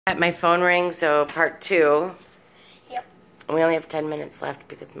My phone rings, so part 2. Yep. We only have 10 minutes left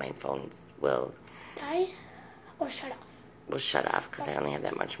because my phone will die or shut off. Will shut off because I only have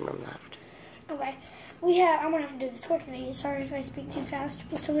that much room left. Okay. I'm gonna have to do this quickly. Sorry if I speak too fast.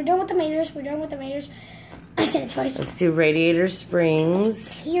 So we're done with the Maters. I said it twice. Let's do Radiator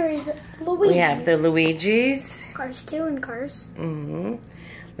Springs. Here is Luigi. We have the Luigi's. Cars 2 and Cars.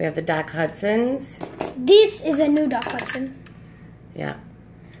 We have the Doc Hudsons. This is a new Doc Hudson. Yeah.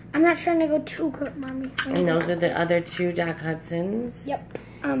 I'm not trying to go too quick, Mommy. And those are the other 2 Doc Hudsons. Yep.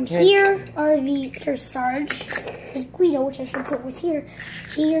 Here's Sarge. There's Guido, which I should put with here.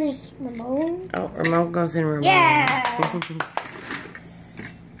 Here's Ramon. Oh, Ramon goes in Ramon. Yeah.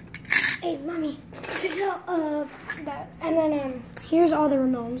 Hey, Mommy, fix out that. And then here's all the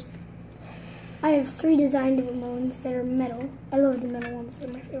Ramones. I have 3 designed Ramones that are metal. I love the metal ones; they're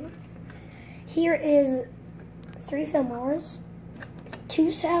my favorite. Here is 3 Fillmores, 2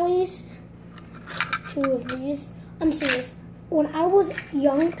 Sallys, 2 of these. I'm serious. When I was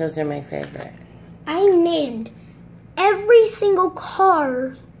young, those are my favorite. I named every single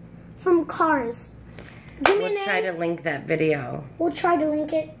car from Cars. We'll try to link that video. We'll try to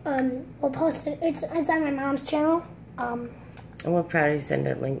link it. We'll post it. It's on my mom's channel. And we'll probably send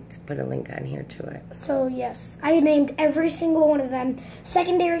a link, put a link on here to it. So yes, I named every single one of them.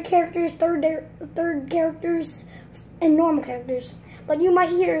 Secondary characters, third characters, and normal characters. But you might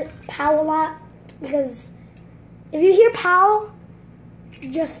hear Pow a lot because if you hear Pow,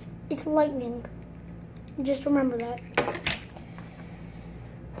 it's lightning. Just remember that.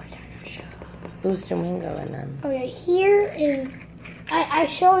 Boost and Wingo in them. Oh yeah, here is, I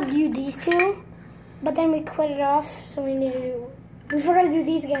showed you these 2, but then we quit it off, so we forgot to do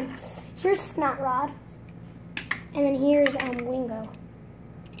these again. Here's Snot Rod, and then here's Wingo.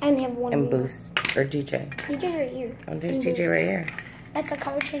 And they have 1 and Wingo. Boost, or DJ. DJ's right here. Oh, there's DJ right here. That's a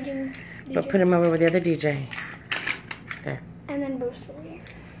color changing DJ. But put him over with the other DJ. There. And then Boost over here.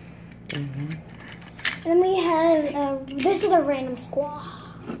 And then we have, this is a random squad.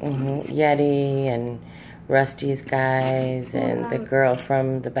 Yeti and Rusty's guys and the girl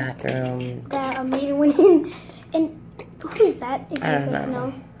from the bathroom. That Mater went in. And who's that? If I don't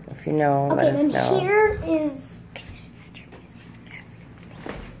know. If you know, let us know. Okay, then here is... Can you see that,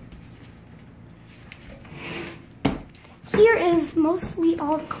 Yes. Here is mostly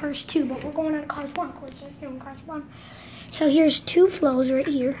all the Cars 2, but we're going on Cars 1. We're just doing Cars 1. So here's 2 flows right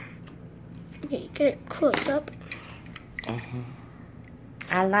here. Okay, get it close up.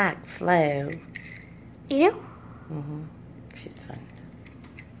 I like Flo. You do? She's fun.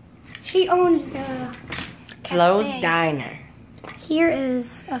 She owns the Flo's cafe. Diner. Here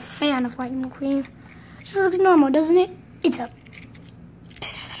is a fan of Lightning McQueen. Just looks normal, doesn't it? It's up.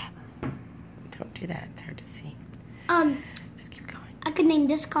 Don't do that. It's hard to see. Just keep going. I could name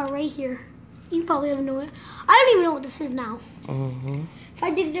this car right here. You probably don't know it. I don't even know what this is now. If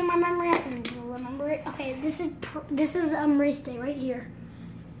I dig it in my memory, I can remember it. Okay, this is race day right here.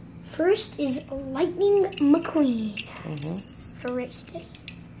 First is Lightning McQueen for race day.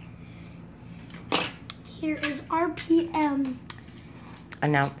 Here is RPM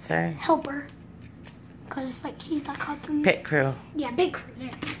Announcer. helper, because he's Doc Hudson. Pit crew. Yeah, big crew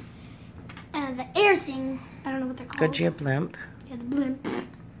there. And the air thing, I don't know what they're called. Goodyear blimp. Yeah, the blimp.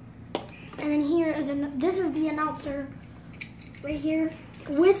 And then here is this is the announcer right here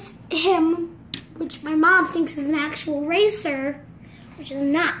with him, which my mom thinks is an actual racer, which is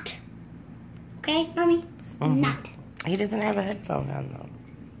not. Okay, Mommy? It's not. He doesn't have a headphone on though.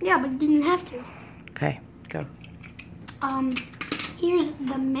 Yeah, but he didn't have to. Okay, go. Here's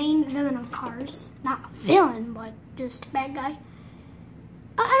the main villain of Cars. Not a villain, but just a bad guy.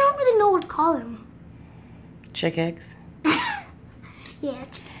 I don't really know what to call him. Chick Eggs. Yeah.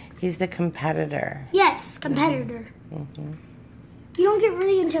 He's the competitor. Yes, competitor. You don't get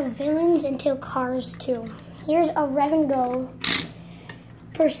really into villains until Cars 2. Here's a Rev and Go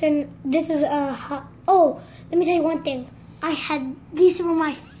person. This is a... Oh, let me tell you one thing. These were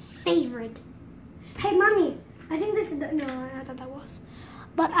my favorite. Hey, Mommy. I think this is... No, I thought that was.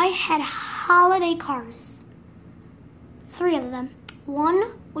 But I had holiday cars. 3 of them. 1,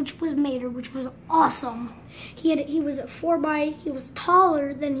 which was Mater, which was awesome. He was a 4x. He was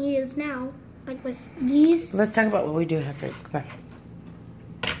taller than he is now. Like with these. Let's talk about what we do after. Come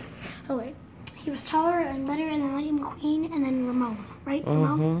on. Okay. He was taller and better than Lightning McQueen and then Ramon, right?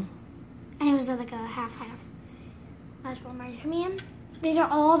 Ramon? And he was like a half-half. That's what reminded me of. These are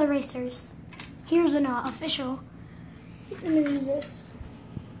all the racers. Here's an official. Let me read this.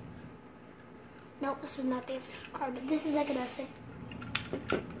 Nope, this is not the official card, but this is like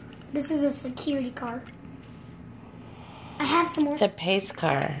This is a security car. I have some more. It's a pace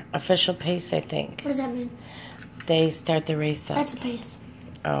car. Official pace, I think. What does that mean? They start the race up. That's a pace.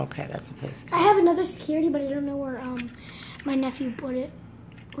 Oh, okay, that's a pace I car. have another security, but I don't know where my nephew put it.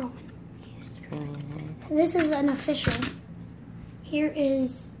 Roman. This is an official. Here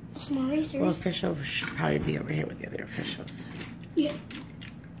is small racers. Well, official should probably be over here with the other officials. Yeah.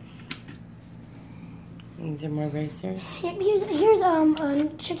 These are more racers. Here's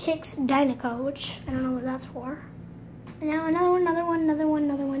Chick Hicks Dynaco, which I don't know what that's for. And now another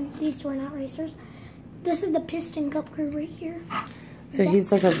one. These two are not racers. This is the Piston Cup crew right here. So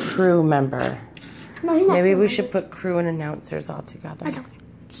he's like a crew member. No, he's not. Maybe we should put crew and announcers all together. That's okay.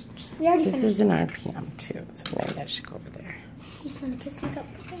 We already This finished. is an RPM too, so maybe I should go over there. He's not a Piston Cup.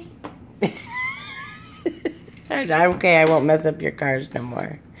 Okay. Okay, I won't mess up your cars no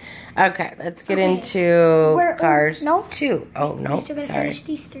more. Okay, let's get into cars no. 2. Oh, no, We still gotta sorry. finish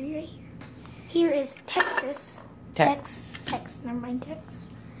these three right here. Here is Texas. Tex. Never mind, Tex.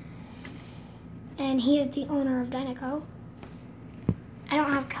 And he is the owner of Dynaco. I don't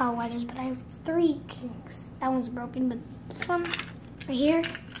have cow weathers, but I have 3 Kings. That one's broken, but this one right here,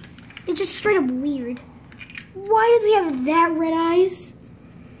 it's just straight up weird. Why does he have that red eyes?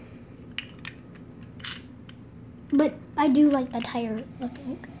 But I do like the tire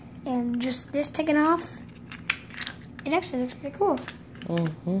looking. And just this taken off, it actually looks pretty cool.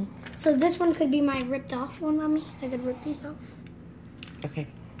 Mm-hmm. So this one could be my ripped off one on me. I could rip these off. Okay.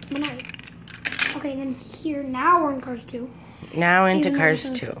 But not yet. Okay, then here, now we're in Cars 2. Now into Even though cars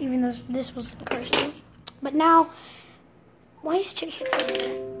this 2. was- Even though this was in Cars 2. But now, why is Chick Hicks over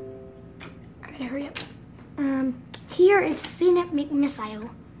there? I gotta hurry up. Here is Finn McMissile.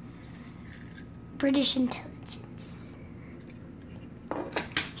 British intelligence.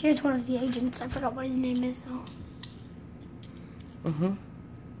 Here's one of the agents. I forgot what his name is though. Mm-hmm.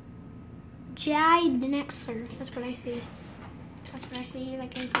 Jai Denexer. That's what I see. That's what I see.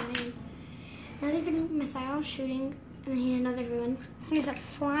 Like his name. Another Finn missile shooting, and then here another one. Here's a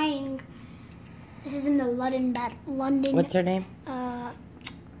flying. This is in the London. What's her name?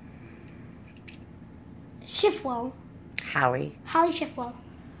 Schiffwell. Hallie. Holly Schiffwell.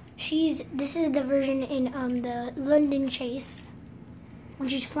 This is the version in the London Chase. When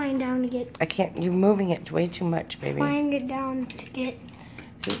she's flying down to get. I can't. You're moving it way too much, baby. Flying it down to get.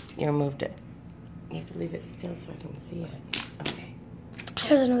 See, you moved it. You have to leave it still so I can see it. Okay.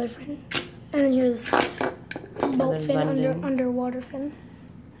 Here's another fin. And then here's boat fin, London. underwater fin.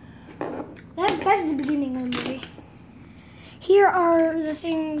 That's the beginning of the movie. Here are the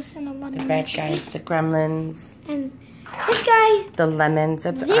things in the London The bad Chase. guys, the gremlins, And this guy, the lemons.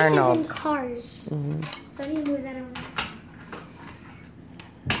 That's this Arnold. is in Cars. Mm-hmm. So I need to move that over.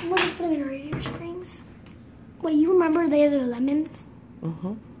 We'll just put them in Radiator Springs. Wait, you remember they are the lemons?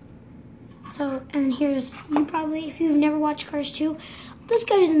 Mm-hmm. So, and then here's, you probably, if you've never watched Cars 2, this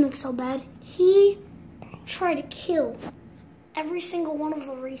guy doesn't look so bad. He tried to kill every single one of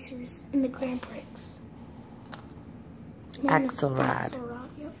the racers in the Grand Prix. Axelrod. Axelrod,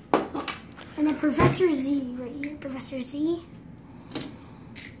 yep. And then Professor Z right here. Professor Z.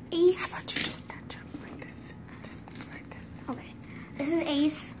 Ace. How about you just touch him like this? Just like this. Okay. This is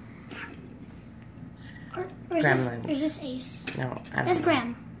Ace. Or is Gremlin. this, is this Ace? No, I That's don't know.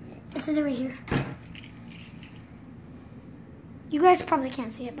 Graham. It says it right here. You guys probably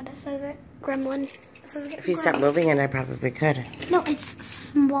can't see it, but it says it. Gremlin. It says If you stop moving it, I probably could. No, it's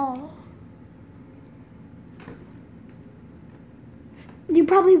small. You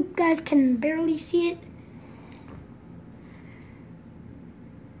probably guys can barely see it.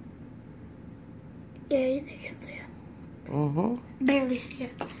 Yeah, they can see it. Mm-hmm. Barely see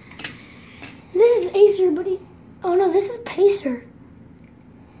it. This is Acer, buddy. Oh no, this is Pacer.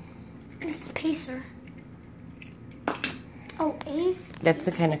 This is Pacer. Oh, Ace. That's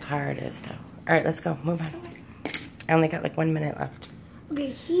the kind of car it is, though. All right, let's go. Move on. I only got like 1 minute left. Okay,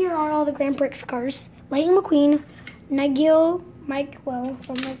 here are all the Grand Prix cars. Lightning McQueen, Nigel, Mikewell,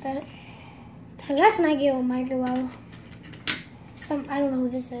 something like that. That's Nigel, Mikewell. I don't know who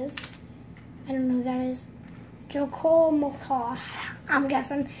this is. I don't know who that is. Joko Moha, I'm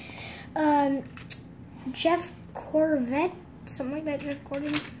guessing. Jeff Corvette, something like that, Jeff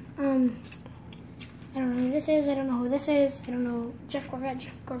Gordon. I don't know who this is. I don't know who this is. I don't know. Jeff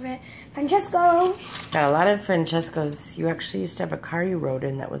Corvette. Francesco. Got a lot of Francescos. You actually used to have a car you rode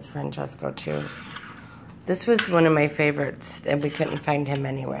in that was Francesco, too. This was one of my favorites, and we couldn't find him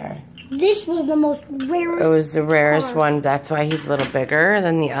anywhere. This was the most rarest. It was the rarest car. one. That's why he's a little bigger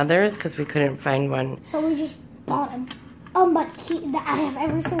than the others, because we couldn't find one. So we just bought him. But I have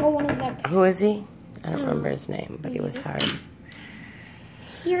every single one of them. Who is he? I don't remember his name, but he was hard.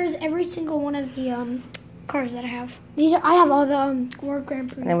 Here's every single one of the cars that I have. I have all the World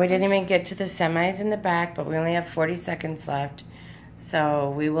Grand Prix. And we didn't even get to the semis in the back, but we only have 40 seconds left. So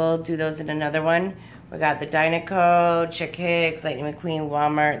we will do those in another one. We got the Dynaco, Chick Hicks, Lightning McQueen,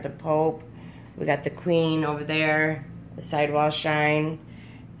 Walmart, the Pope. We got the Queen over there, the Sidewall Shine.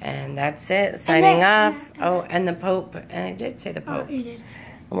 And that's it. Signing off. And the Pope. And I did say the Pope. Oh, you did.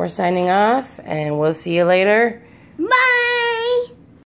 And we're signing off, and we'll see you later. Bye!